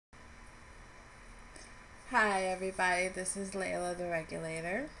Hi everybody, this is Layla the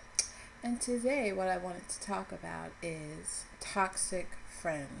Regulator, and today what I wanted to talk about is toxic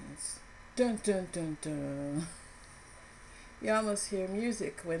friends. Dun dun dun dun. You almost hear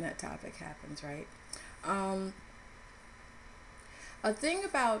music when that topic happens, right? Um, a thing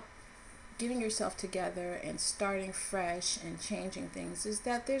about getting yourself together and starting fresh and changing things is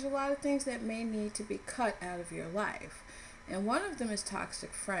that there's a lot of things that may need to be cut out of your life. And one of them is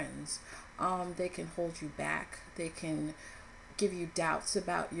toxic friends. They can hold you back. They can give you doubts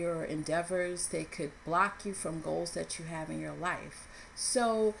about your endeavors. They could block you from goals that you have in your life.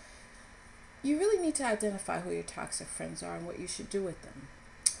 So you really need to identify who your toxic friends are and what you should do with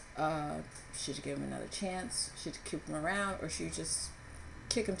them. Should you give them another chance? Should you keep them around? Or should you just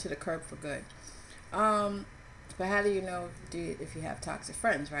kick them to the curb for good? But how do you know if you have toxic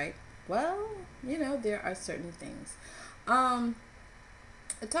friends, right? Well, there are certain things.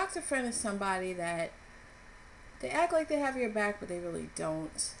 A toxic friend is somebody that they act like they have your back, but they really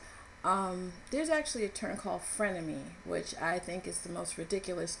don't. There's actually a term called frenemy, which I think is the most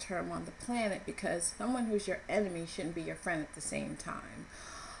ridiculous term on the planet because someone who's your enemy shouldn't be your friend at the same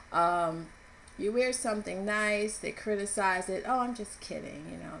time. You wear something nice, they criticize it. Oh, I'm just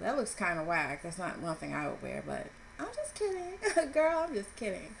kidding. That looks kind of whack. That's not one thing I would wear, but I'm just kidding. Girl, I'm just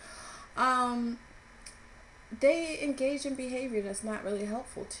kidding. They engage in behavior that's not really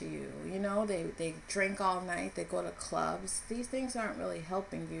helpful to you. They drink all night, they go to clubs. These things aren't really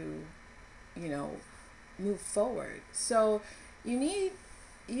helping you, move forward. So you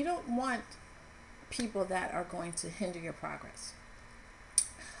don't want people that are going to hinder your progress.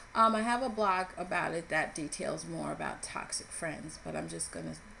 I have a blog about it that details more about toxic friends, but I'm just going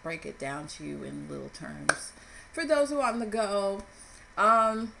to break it down to you in little terms. For those who are on the go,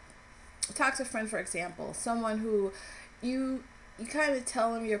 a toxic friend, for example, someone who you kind of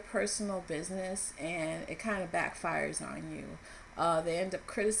tell them your personal business and it kind of backfires on you. They end up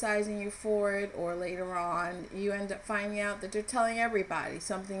criticizing you for it, or later on you end up finding out that they're telling everybody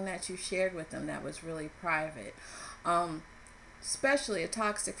something that you shared with them that was really private. Especially a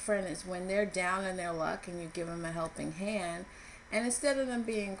toxic friend is when they're down in their luck and you give them a helping hand, and instead of them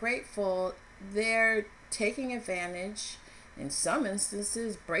being grateful, they're taking advantage. In some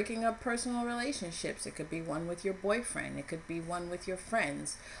instances, breaking up personal relationships. It could be one with your boyfriend. It could be one with your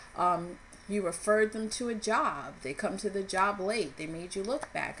friends. You referred them to a job. They come to the job late. They made you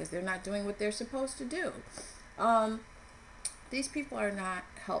look bad because they're not doing what they're supposed to do. These people are not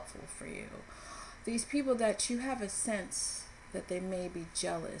helpful for you. These people that you have a sense that they may be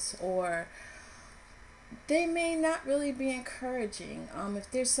jealous, or they may not really be encouraging. If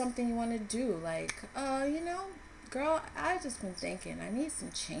there's something you want to do, like, girl, I've just been thinking, I need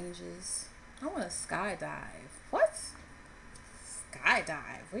some changes. I want to skydive. What?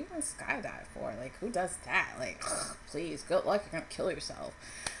 Skydive? What do you want to skydive for? Like, who does that? Like, ugh, please, good luck, you're going to kill yourself.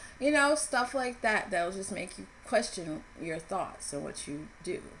 Stuff like that that'll just make you question your thoughts and what you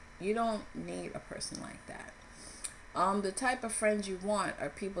do. You don't need a person like that. The type of friends you want are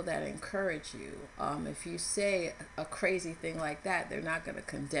people that encourage you. If you say a crazy thing like that, they're not going to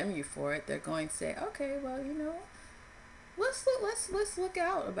condemn you for it. They're going to say, okay, well, let's look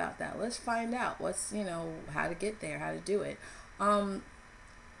out about that. Let's find out what's how to get there, how to do it. A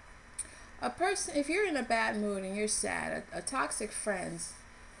person, if you're in a bad mood and you're sad, a toxic friends,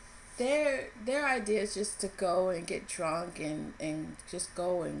 their idea is just to go and get drunk and just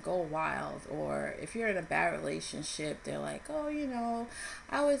go and go wild. Or if you're in a bad relationship, they're like, oh,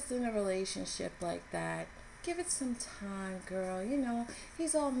 I was in a relationship like that. Give it some time, girl.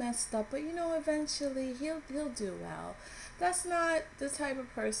 He's all messed up, but eventually he'll do well. That's not the type of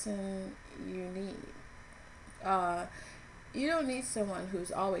person you need. You don't need someone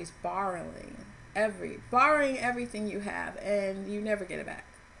who's always borrowing everything you have and you never get it back.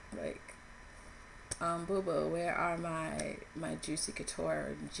 Like, boo boo, where are my Juicy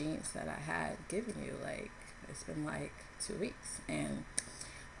Couture jeans that I had given you? Like, it's been like 2 weeks, and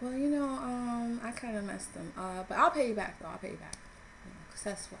well, I kind of messed them. But I'll pay you back though. I'll pay you back, because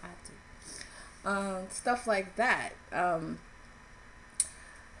that's what I do. Stuff like that.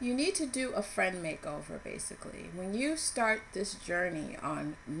 You need to do a friend makeover, basically. When you start this journey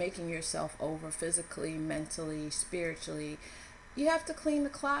on making yourself over physically, mentally, spiritually, you have to clean the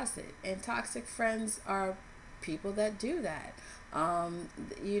closet. And toxic friends are people that do that.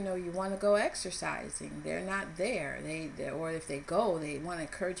 You want to go exercising. They're not there. Or if they go, they want to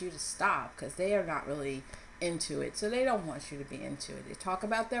encourage you to stop because they are not really into it. So they don't want you to be into it. They talk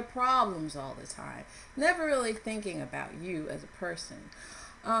about their problems all the time, never really thinking about you as a person.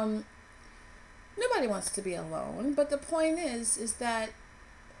 Nobody wants to be alone, but the point is that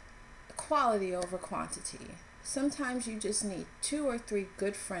quality over quantity. Sometimes you just need 2 or 3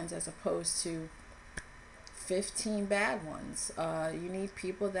 good friends as opposed to 15 bad ones. You need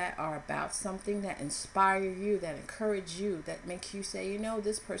people that are about something, that inspire you, that encourage you, that make you say, you know,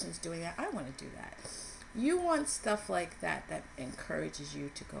 this person's doing that, I want to do that. You want stuff like that that encourages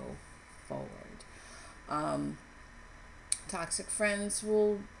you to go forward. Toxic friends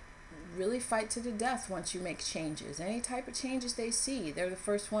will really fight to the death once you make changes. Any type of changes they see, they're the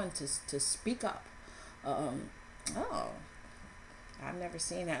first one to speak up. Oh, I've never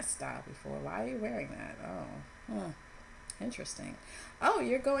seen that style before. Why are you wearing that? Oh, interesting. Oh,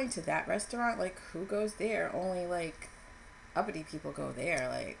 you're going to that restaurant? Like, who goes there? Only, like, uppity people go there.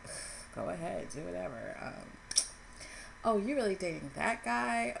 Like, go ahead, do whatever. Oh, you're really dating that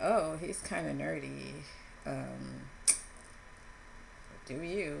guy? Oh, he's kind of nerdy. Do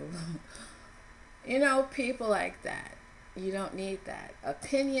you? You know, people like that. You don't need that.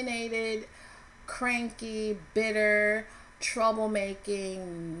 Opinionated, cranky, bitter,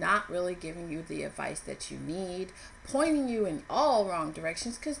 troublemaking, not really giving you the advice that you need, pointing you in all wrong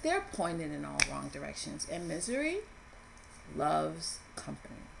directions because they're pointed in all wrong directions. And misery loves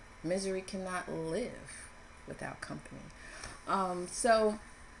company. Misery cannot live without company. So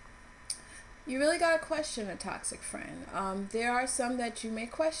you really got to question a toxic friend. There are some that you may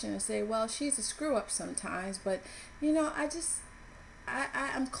question and say, well, she's a screw up sometimes, but you know,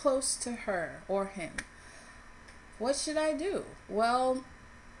 I'm close to her or him. What should I do? Well,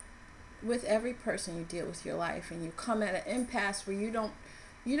 with every person you deal with your life, and you come at an impasse where you don't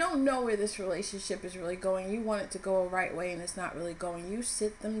know where this relationship is really going. You want it to go a right way and it's not really going. You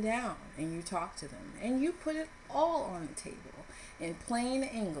sit them down and you talk to them and you put it all on the table in plain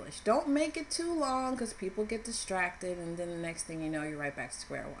English. Don't make it too long because people get distracted and then the next thing you know, you're right back to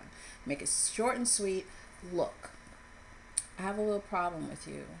square one. Make it short and sweet. Look, I have a little problem with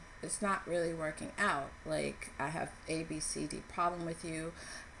you. It's not really working out. Like, I have A, B, C, D problem with you,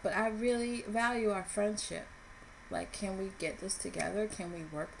 but I really value our friendship. Like, can we get this together? Can we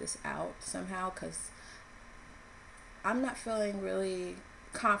work this out somehow? Because I'm not feeling really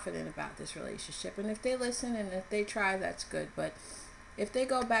confident about this relationship. And if they listen and if they try, that's good. But if they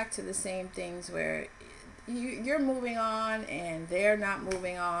go back to the same things where you're moving on and they're not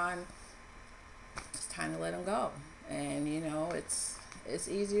moving on, it's time to let them go. And, you know, it's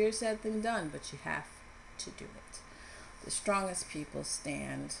easier said than done, but you have to do it. The strongest people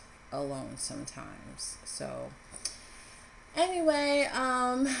stand alone sometimes. So anyway,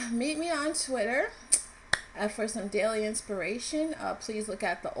 meet me on Twitter for some daily inspiration. Please look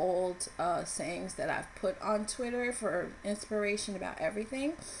at the old sayings that I've put on Twitter for inspiration about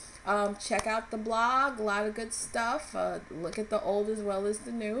everything. Check out the blog, a lot of good stuff. Look at the old as well as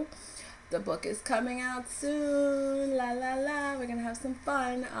the new. The book is coming out soon. La la la. We're gonna have some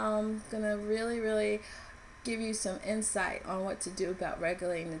fun. Gonna really give you some insight on what to do about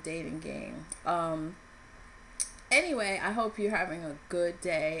regulating the dating game. Anyway, I hope you're having a good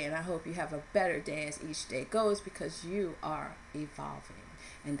day, and I hope you have a better day as each day goes, because you are evolving,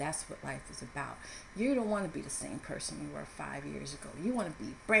 and that's what life is about. You don't want to be the same person you were 5 years ago. You want to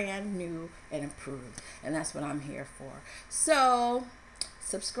be brand new and improved, and that's what I'm here for. So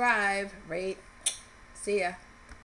subscribe, rate. See ya.